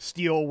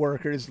 steel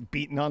workers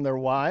beating on their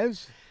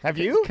wives. Have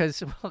you?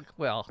 Because,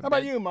 well... How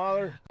about you,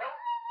 Mahler?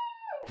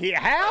 You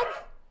have?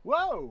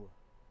 Whoa.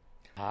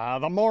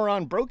 The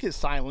moron broke his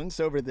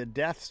silence over the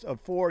deaths of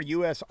 4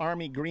 U.S.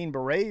 Army Green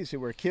Berets who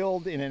were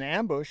killed in an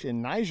ambush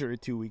in Niger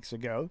 2 weeks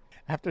ago.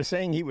 After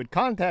saying he would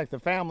contact the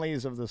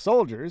families of the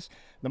soldiers,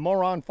 the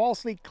moron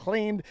falsely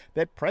claimed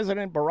that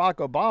President Barack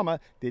Obama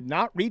did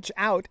not reach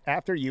out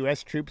after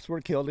U.S. troops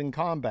were killed in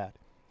combat.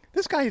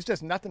 This guy is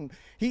just nothing.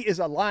 He is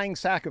a lying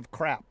sack of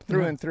crap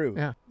through and through.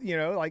 Yeah. You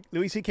know, like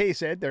Louis C.K.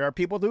 said, there are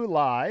people who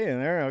lie, and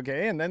they're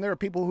okay. And then there are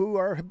people who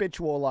are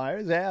habitual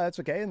liars. Yeah, that's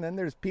okay. And then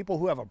there's people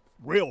who have a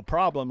real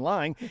problem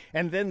lying.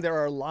 And then there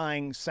are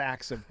lying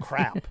sacks of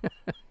crap.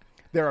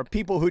 There are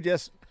people who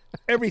just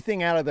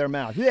everything out of their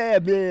mouth. Yeah,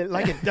 bleh,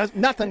 like it does.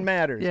 Nothing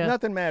matters. Yeah.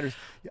 Nothing matters.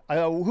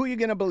 Who are you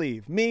going to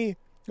believe, me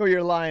or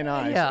your lying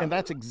eyes? Yeah. And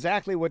that's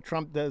exactly what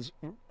Trump does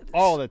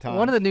all the time.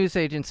 One of the news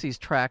agencies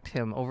tracked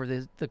him over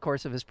the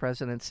course of his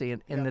presidency,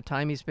 and in the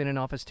time he's been in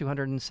office,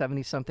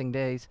 270-something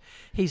days,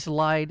 he's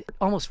lied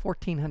almost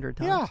 1,400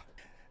 times. Yeah.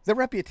 The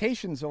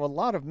reputations of a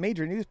lot of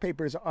major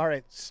newspapers are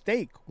at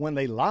stake when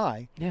they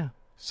lie. Yeah.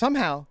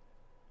 Somehow,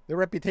 the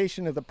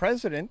reputation of the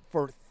president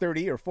for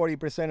 30 or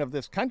 40% of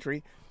this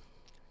country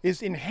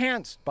is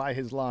enhanced by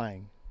his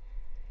lying.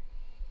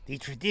 The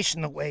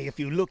traditional way,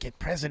 if you look at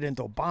President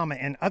Obama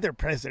and other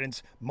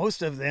presidents,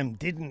 most of them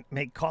didn't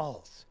make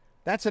calls.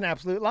 That's an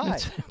absolute lie.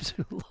 That's an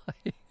absolute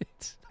lie.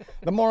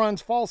 The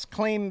moron's false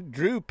claim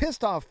drew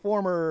pissed off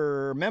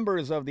former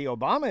members of the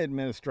Obama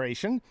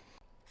administration.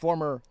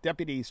 Former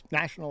Deputy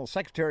National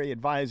Secretary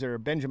Advisor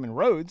Benjamin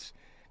Rhodes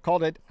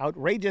called it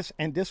outrageous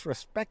and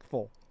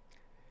disrespectful,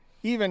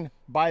 even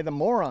by the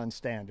moron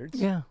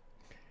standards. Yeah.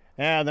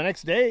 And the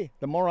next day,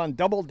 the moron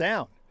doubled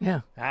down.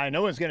 Yeah.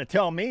 No one's going to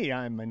tell me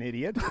I'm an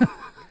idiot.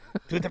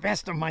 To the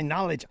best of my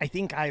knowledge, I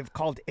think I've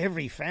called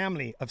every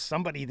family of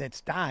somebody that's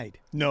died.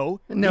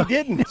 No, he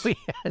didn't. No,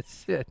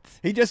 yes,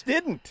 He just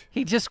didn't.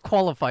 he just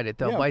qualified it,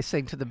 though, Yeah. by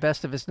saying to the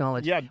best of his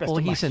knowledge. Yeah, best well,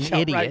 of my- he's an yeah,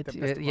 right, idiot. the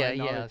best of my yeah.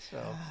 knowledge.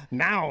 So.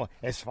 Now,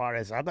 as far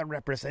as other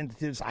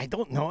representatives, I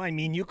don't know. I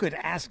mean, you could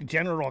ask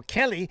General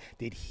Kelly,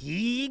 did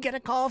he get a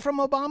call from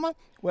Obama?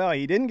 Well,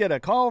 he didn't get a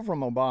call from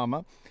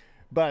Obama,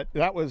 but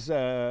that was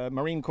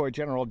Marine Corps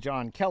General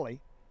John Kelly,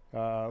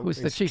 Who's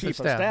the his chief of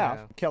staff.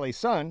 Yeah. Kelly's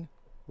son,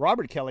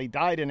 Robert Kelly,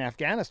 died in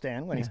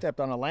Afghanistan when he stepped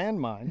on a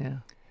landmine. Yeah.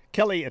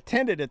 Kelly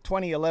attended a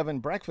 2011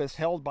 breakfast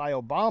held by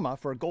Obama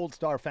for Gold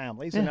Star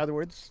families. In other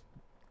words,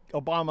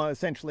 Obama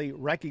essentially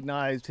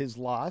recognized his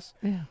loss.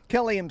 Yeah.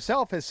 Kelly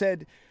himself has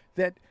said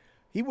that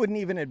he wouldn't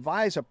even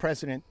advise a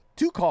president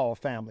to call a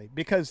family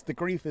because the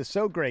grief is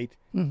so great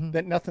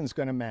that nothing's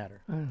going to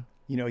matter.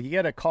 You know, you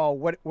get a call,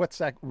 what's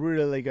that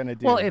really going to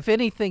do? Well, if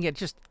anything, it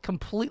just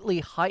completely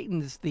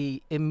heightens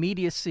the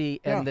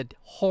immediacy and the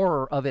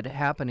horror of it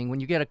happening. When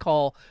you get a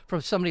call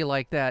from somebody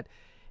like that,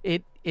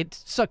 it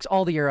sucks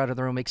all the air out of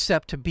the room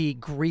except to be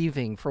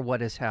grieving for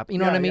what has happened. You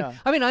know what I mean? Yeah.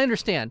 I mean, I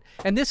understand.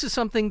 And this is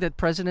something that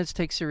presidents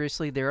take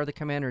seriously. They are the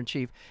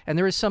commander-in-chief. And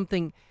there is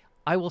something,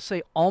 I will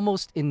say,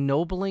 almost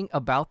ennobling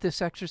about this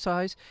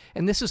exercise.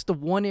 And this is the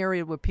one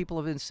area where people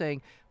have been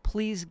saying,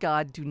 please,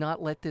 God, do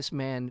not let this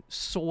man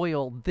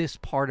soil this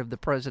part of the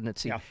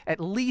presidency. Yeah.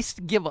 At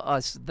least give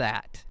us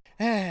that.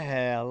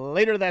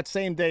 Later that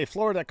same day,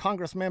 Florida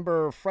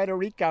Congressmember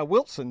Frederica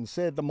Wilson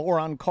said the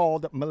moron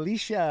called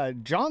Militia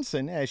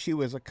Johnson as she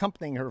was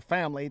accompanying her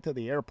family to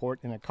the airport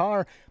in a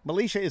car.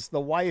 Militia is the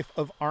wife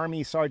of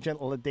Army Sergeant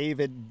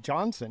LaDavid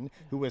Johnson,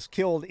 who was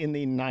killed in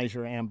the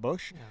Niger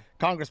ambush.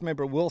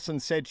 Congressmember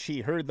Wilson said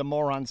she heard the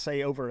moron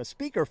say over a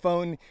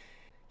speakerphone,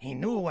 he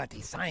knew what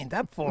he signed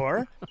up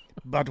for,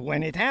 but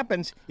when it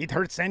happens, it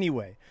hurts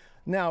anyway.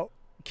 Now,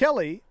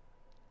 Kelly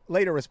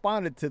later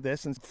responded to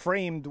this and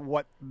framed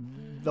what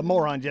the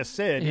moron just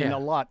said in a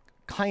lot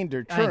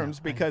kinder terms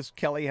because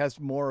Kelly has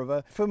more of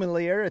a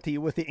familiarity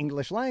with the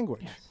English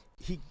language. Yes.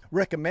 He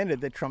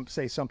recommended that Trump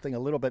say something a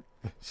little bit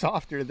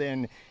softer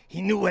than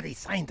he knew what he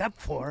signed up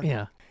for.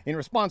 Yeah. In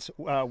response,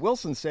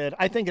 Wilson said,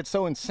 I think it's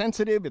so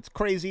insensitive, it's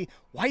crazy.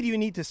 Why do you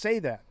need to say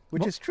that?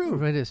 Which is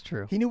true. It is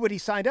true. He knew what he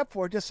signed up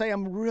for. Just say,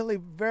 I'm really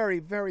very,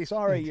 very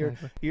sorry.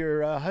 Exactly.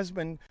 Your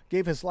husband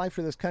gave his life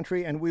for this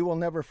country, and we will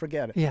never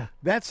forget it. Yeah.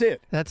 That's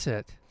it. That's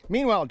it.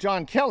 Meanwhile,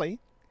 John Kelly,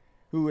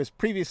 who has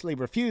previously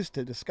refused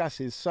to discuss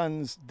his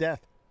son's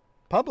death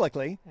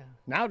publicly,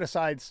 now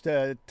decides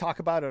to talk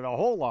about it a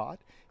whole lot.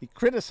 He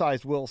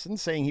criticized Wilson,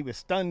 saying he was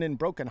stunned and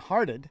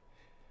brokenhearted.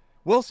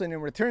 Wilson,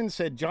 in return,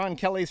 said John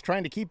Kelly's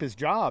trying to keep his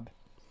job.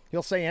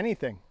 He'll say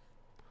anything.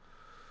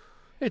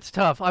 It's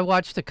tough. I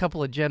watched a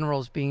couple of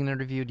generals being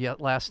interviewed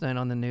last night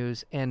on the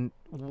news, and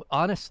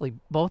honestly,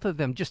 both of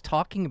them, just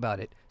talking about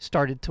it,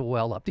 started to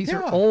well up. These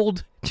are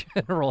old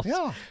generals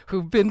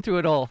who've been through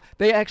it all.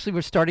 They actually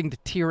were starting to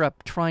tear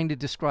up trying to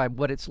describe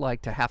what it's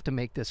like to have to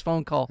make this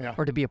phone call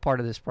or to be a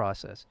part of this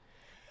process.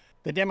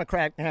 The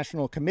Democrat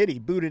National Committee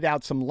booted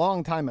out some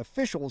longtime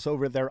officials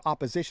over their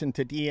opposition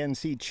to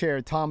DNC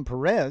Chair Tom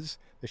Perez.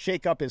 The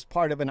shakeup is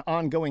part of an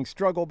ongoing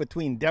struggle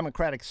between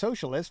Democratic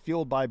Socialists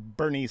fueled by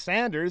Bernie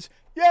Sanders.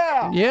 This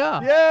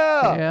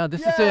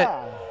is it.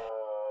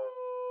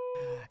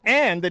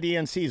 And the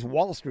DNC's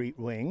Wall Street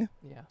wing,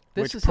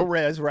 which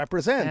Perez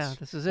represents. Yeah,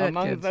 this is it,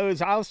 Among kids.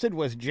 those ousted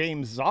was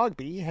James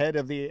Zogby, head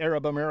of the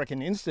Arab American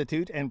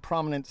Institute and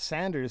prominent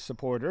Sanders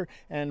supporter,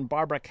 and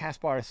Barbara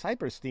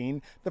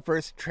Kaspar-Cyperstein, the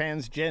first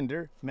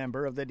transgender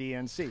member of the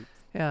DNC.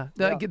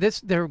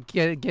 They're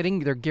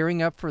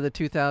gearing up for the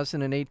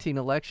 2018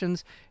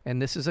 elections,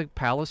 and this is a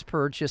palace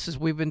purge, just as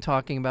we've been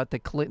talking about the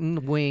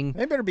Clinton wing.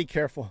 They better be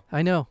careful.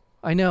 I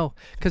know,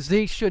 because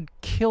they should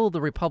kill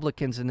the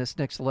Republicans in this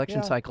next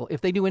election cycle.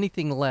 If they do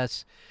anything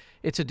less,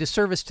 it's a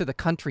disservice to the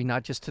country,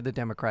 not just to the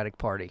Democratic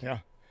Party. Yeah.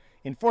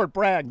 In Fort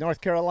Bragg,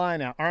 North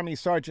Carolina, Army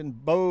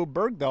Sergeant Bo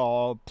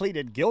Bergdahl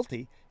pleaded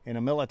guilty In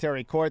a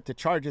military court, the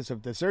charges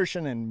of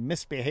desertion and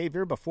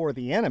misbehavior before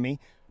the enemy,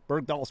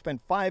 Bergdahl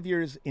spent 5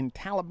 years in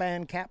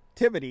Taliban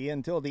captivity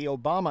until the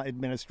Obama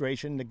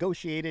administration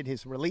negotiated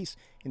his release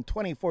in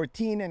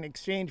 2014 in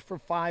exchange for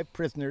 5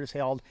 prisoners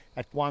held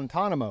at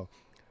Guantanamo.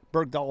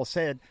 Bergdahl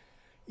said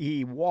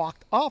he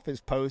walked off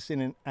his post in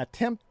an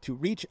attempt to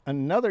reach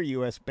another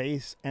U.S.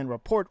 base and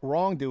report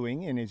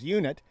wrongdoing in his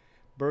unit.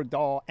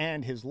 Bergdahl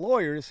and his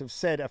lawyers have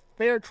said a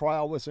fair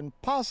trial was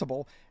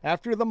impossible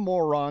after the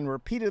moron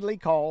repeatedly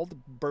called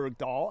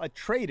Bergdahl a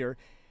traitor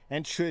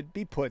and should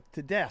be put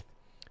to death.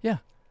 Yeah.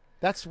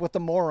 That's what the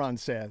moron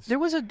says.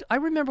 I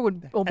remember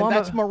when Obama... And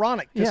that's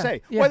moronic to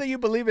say, whether you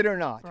believe it or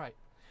not. Right.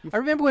 I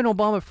remember when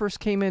Obama first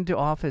came into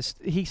office,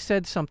 he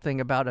said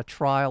something about a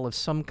trial of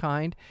some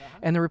kind,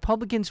 and the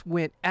Republicans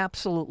went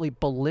absolutely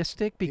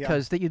ballistic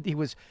because he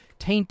was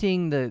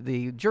tainting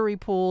the jury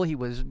pool. He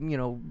was,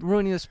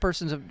 ruining this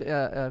person's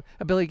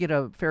ability to get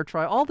a fair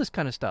trial, all this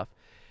kind of stuff.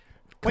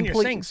 When you're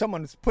saying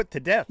someone's put to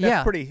death,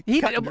 that's pretty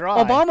cut and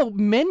dry. Obama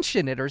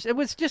mentioned it, or it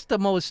was just the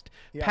most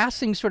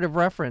passing sort of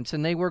reference,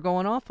 and they were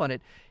going off on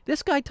it.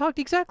 This guy talked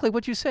exactly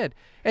what you said,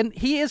 and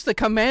he is the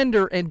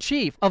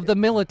commander-in-chief of the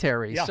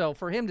military, so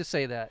for him to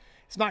say that.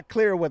 It's not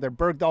clear whether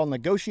Bergdahl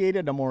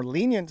negotiated a more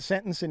lenient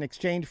sentence in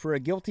exchange for a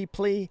guilty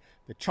plea.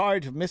 The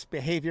charge of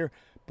misbehavior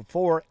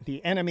before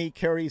the enemy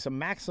carries a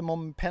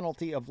maximum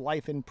penalty of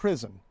life in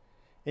prison.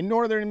 In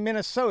northern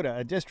Minnesota,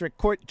 a district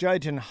court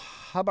judge in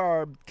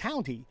Hubbard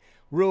County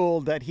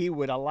ruled that he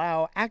would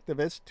allow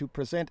activists to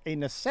present a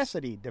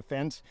necessity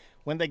defense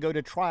when they go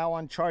to trial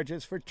on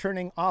charges for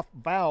turning off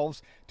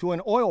valves to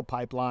an oil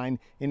pipeline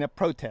in a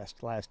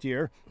protest last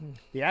year.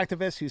 The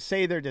activists, who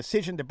say their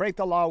decision to break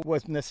the law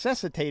was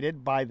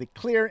necessitated by the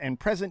clear and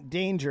present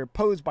danger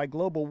posed by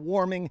global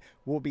warming,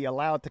 will be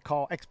allowed to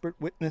call expert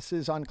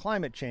witnesses on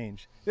climate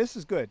change. This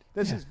is good.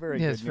 This is very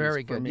good. It's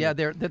very good. Yeah,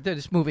 they're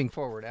just moving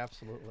forward,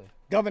 absolutely.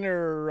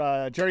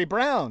 Governor Jerry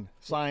Brown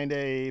signed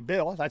a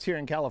bill, that's here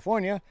in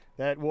California,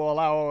 that will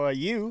allow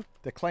you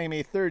to claim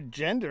a third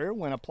gender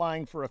when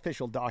applying for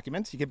official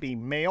documents. You could be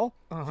male,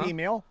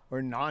 female,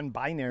 or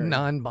non-binary.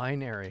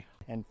 Non-binary.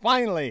 And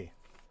finally,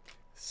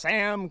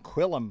 Sam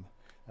Quillam,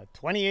 a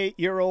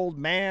 28-year-old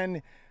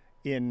man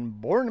in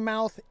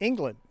Bournemouth,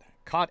 England,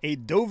 caught a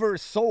Dover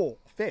sole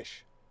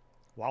fish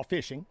while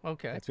fishing.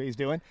 Okay. That's what he's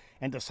doing,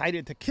 and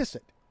decided to kiss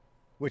it,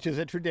 which is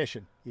a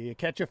tradition. You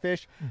catch a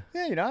fish,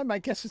 I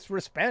guess it's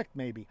respect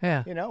maybe,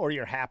 or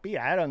you're happy,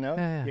 I don't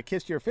know. You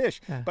kissed your fish.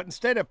 But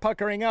instead of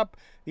puckering up,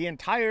 the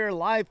entire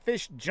live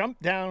fish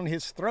jumped down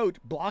his throat,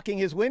 blocking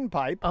his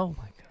windpipe. Oh,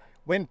 my God.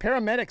 When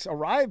paramedics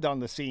arrived on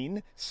the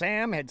scene,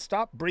 Sam had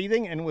stopped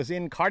breathing and was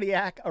in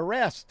cardiac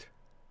arrest.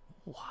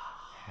 Wow.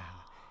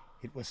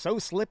 It was so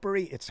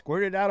slippery, it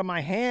squirted out of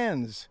my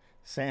hands,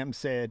 Sam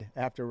said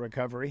after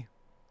recovery.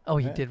 Oh,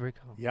 he did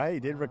recover. Yeah, he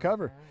did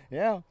recover.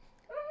 Yeah.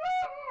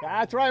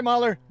 That's right,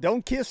 Mueller.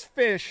 Don't kiss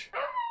fish.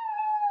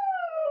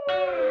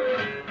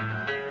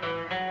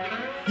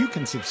 You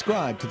can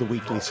subscribe to the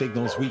Weekly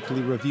Signals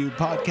Weekly Review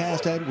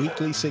podcast at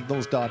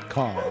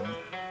weeklysignals.com.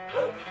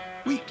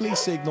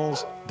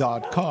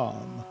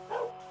 weeklysignals.com.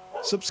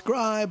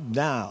 Subscribe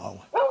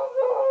now.